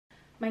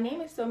My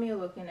name is Tomi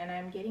Olokun and I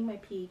am getting my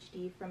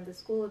PhD from the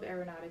School of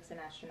Aeronautics and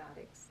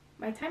Astronautics.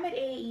 My time at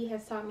AAE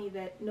has taught me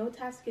that no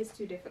task is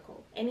too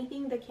difficult.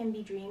 Anything that can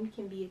be dreamed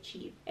can be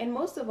achieved. And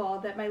most of all,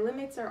 that my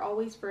limits are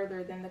always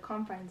further than the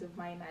confines of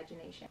my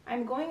imagination.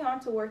 I'm going on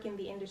to work in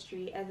the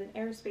industry as an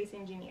aerospace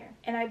engineer,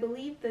 and I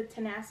believe the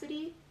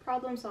tenacity,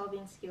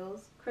 problem-solving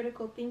skills,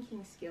 critical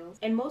thinking skills,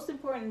 and most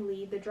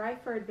importantly, the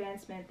drive for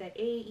advancement that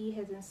AAE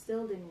has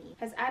instilled in me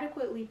has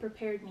adequately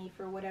prepared me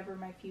for whatever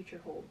my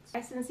future holds.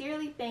 I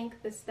sincerely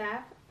thank the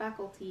staff,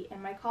 faculty,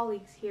 and my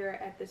colleagues here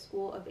at the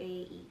School of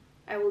AAE.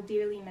 I will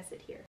dearly miss it here.